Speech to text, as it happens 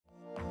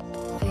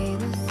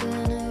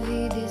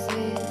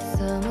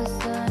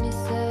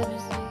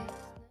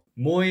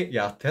Moi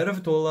ja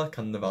tervetuloa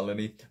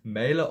kanavalleni.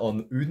 Meillä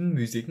on uuden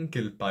musiikin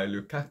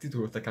kilpailu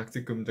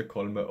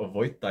 2023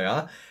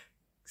 voittaja.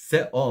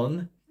 Se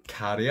on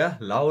Käärijä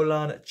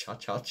laulaan cha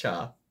cha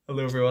cha.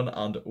 Hello everyone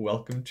and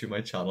welcome to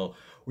my channel.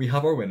 We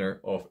have our winner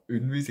of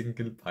Uuden musiikin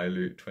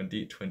kilpailu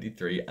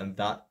 2023 and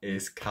that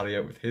is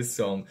Käärijä with his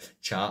song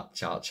Cha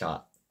Cha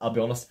Cha. I'll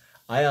be honest,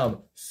 I am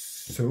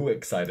so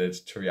excited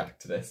to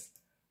react to this.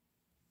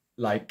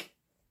 Like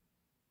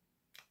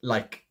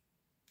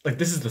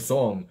this is the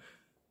song.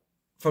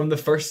 From the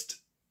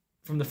first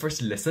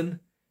listen,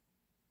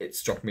 it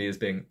struck me as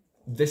being,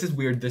 this is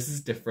weird, this is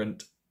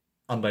different,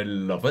 and I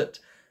love it.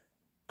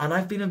 And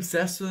I've been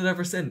obsessed with it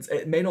ever since.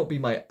 It may not be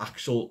my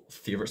actual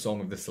favourite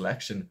song of the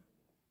selection,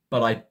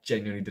 but I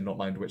genuinely did not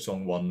mind which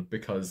song won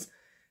because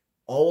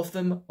all of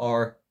them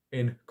are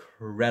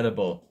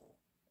incredible.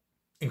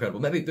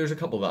 Incredible. Maybe there's a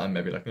couple that I'm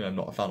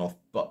not a fan of,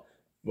 but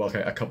well,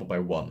 okay, a couple by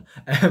one.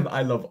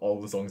 I love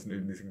all the songs in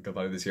Uuden musiikin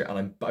kilpailu this year,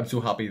 and I'm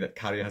so happy that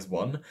Käärijä has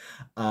won,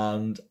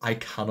 and I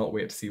cannot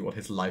wait to see what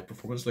his live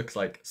performance looks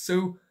like.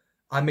 So,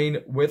 I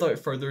mean, without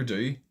further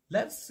ado,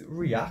 let's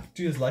react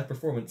to his live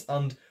performance,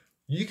 and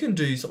you can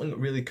do something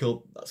really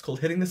cool that's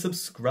called hitting the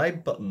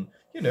subscribe button.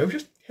 You know,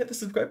 just hit the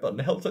subscribe button,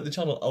 it helps out the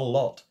channel a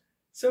lot.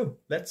 So,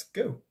 let's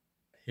go.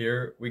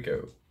 Here we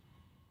go.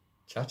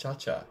 Cha cha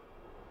cha.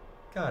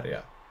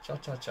 Käärijä. Cha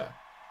cha cha.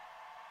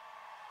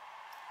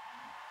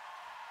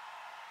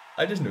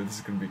 I just know this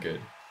is gonna be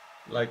good.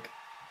 Like,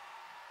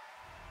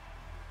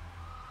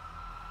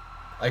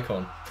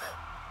 icon.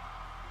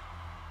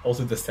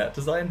 Also the set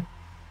design.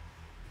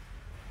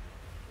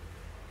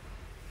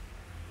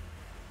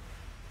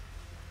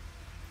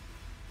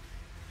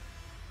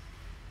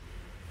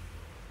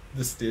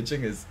 The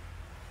staging is,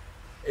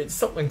 it's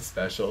something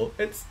special.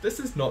 This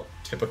is not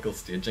typical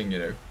staging, you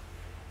know.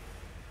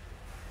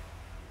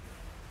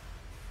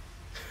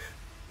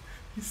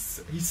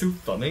 He's so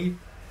funny.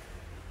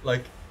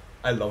 Like,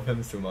 I love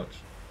him so much.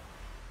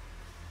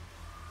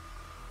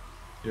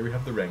 Here we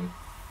have the ring.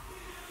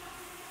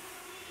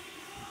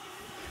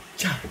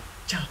 Cha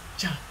cha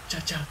cha cha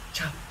cha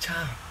cha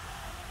cha.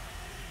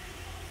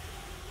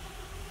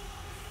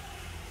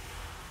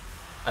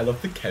 I love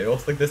the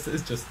chaos. Like, this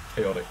is just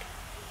chaotic,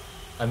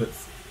 and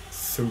it's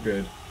so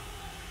good.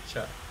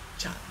 Cha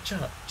cha cha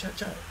cha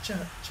cha cha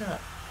cha.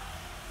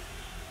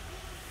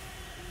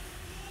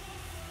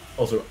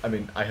 Also, I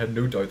mean, I had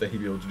no doubt that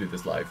he'd be able to do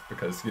this live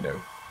because, you know.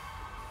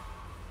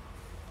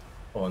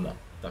 Oh no,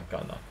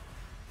 takana.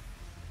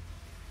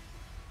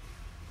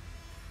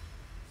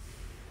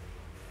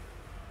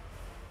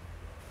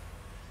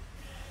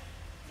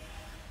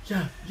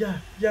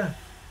 Yeah.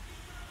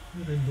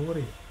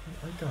 Nori.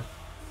 Alika.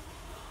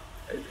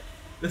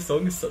 This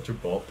song is such a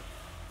bop.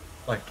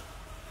 Like,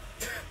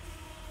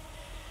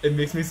 it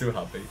makes me so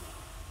happy.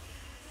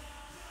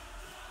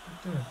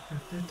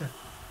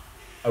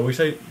 I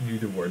wish I knew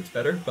the words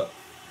better, but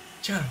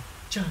cha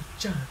cha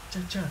cha cha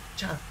cha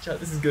cha cha.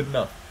 This is good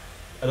enough.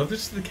 I love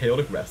just the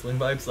chaotic wrestling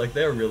vibes. Like,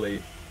 they're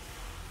really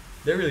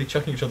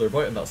chucking each other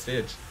about on that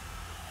stage.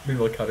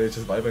 Meanwhile, Käärijä's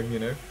just vibing, you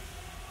know.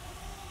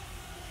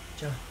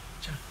 Cha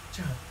cha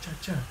cha cha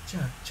cha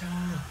cha cha.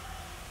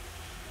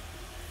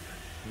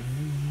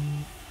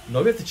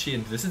 Now we have to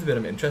change. This is a bit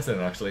I'm interested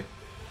in actually.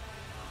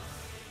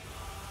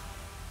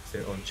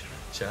 Say on cha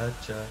cha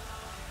cha.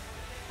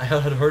 I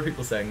had heard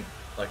people saying,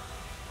 like,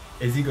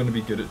 is he going to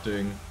be good at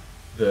doing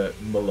the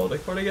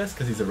melodic part? I guess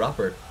because he's a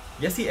rapper.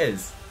 Yes, he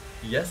is.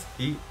 Yes,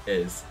 he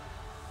is.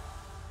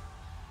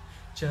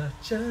 Cha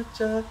cha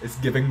cha. It's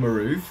giving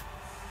Maroov.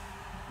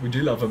 We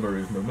do love a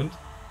Maroov moment.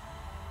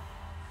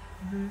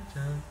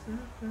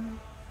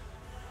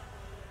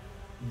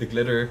 The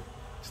glitter,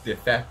 just the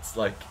effects,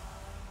 like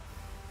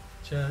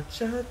cha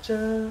cha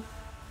cha.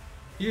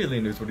 He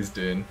really knows what he's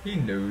doing. He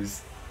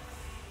knows.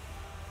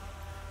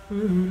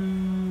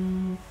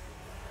 Ooh.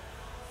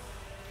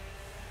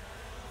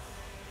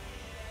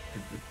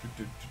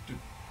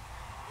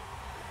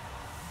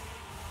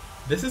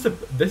 This is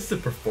a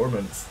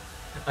performance.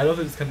 I love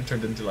that it's kind of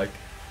turned into like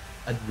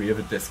a rave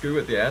of disco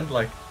at the end.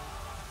 Like,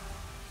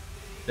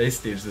 they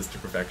staged this to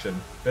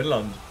perfection.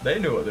 Finland, they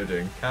know what they're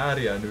doing.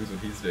 Käärijä knows what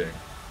he's doing.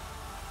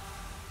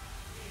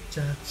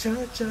 Cha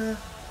cha cha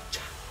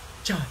cha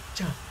cha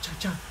cha cha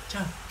cha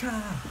cha cha.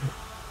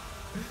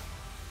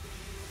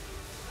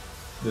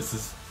 This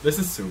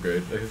is so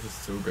good. Like, this is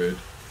so good.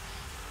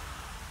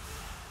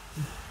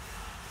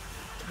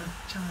 Cha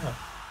cha.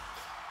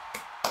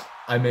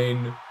 I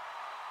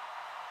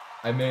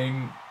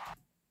mean,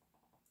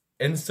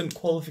 instant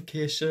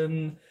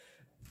qualification,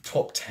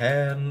 top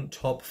 10,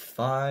 top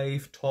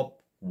 5,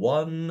 top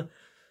 1.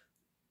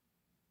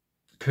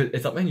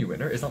 Is that my new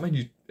winner? Is that my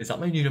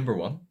new number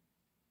 1?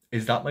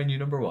 Is that my new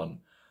number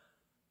 1?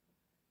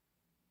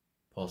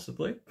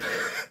 Possibly.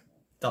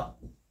 That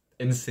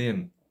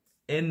insane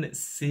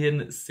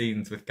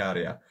scenes with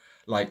Käärijä.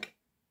 Like,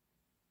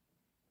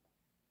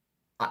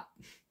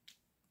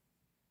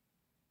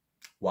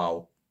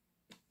 wow.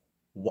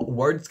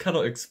 Words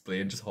cannot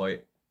explain just how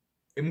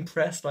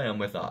impressed I am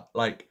with that.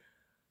 Like,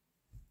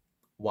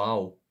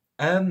 wow.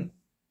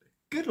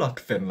 good luck,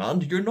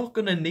 Finland. You're not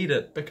going to need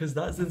it because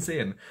that's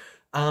insane.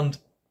 And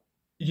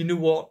you know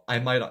what? I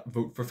might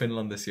vote for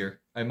Finland this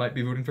year. I might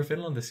be voting for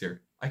Finland this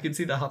year. I can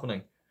see that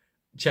happening.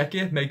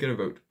 Czechia may get a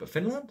vote, but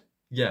Finland?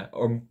 Yeah,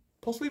 or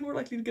possibly more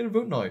likely to get a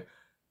vote now.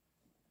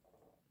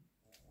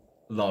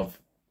 Love.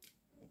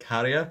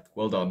 Käärijä,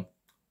 well done.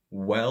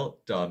 Well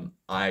done.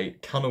 I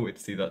cannot wait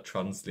to see that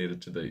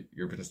translated to the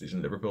Eurovision stage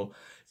in Liverpool.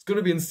 It's going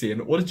to be insane.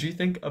 What did you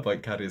think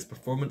about Käärijä's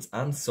performance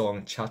and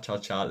song Cha Cha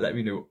Cha? Let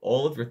me know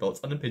all of your thoughts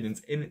and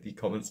opinions in the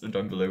comments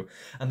down below.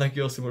 And thank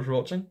you all so much for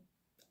watching.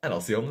 And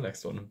I'll see you on the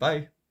next one.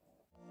 Bye.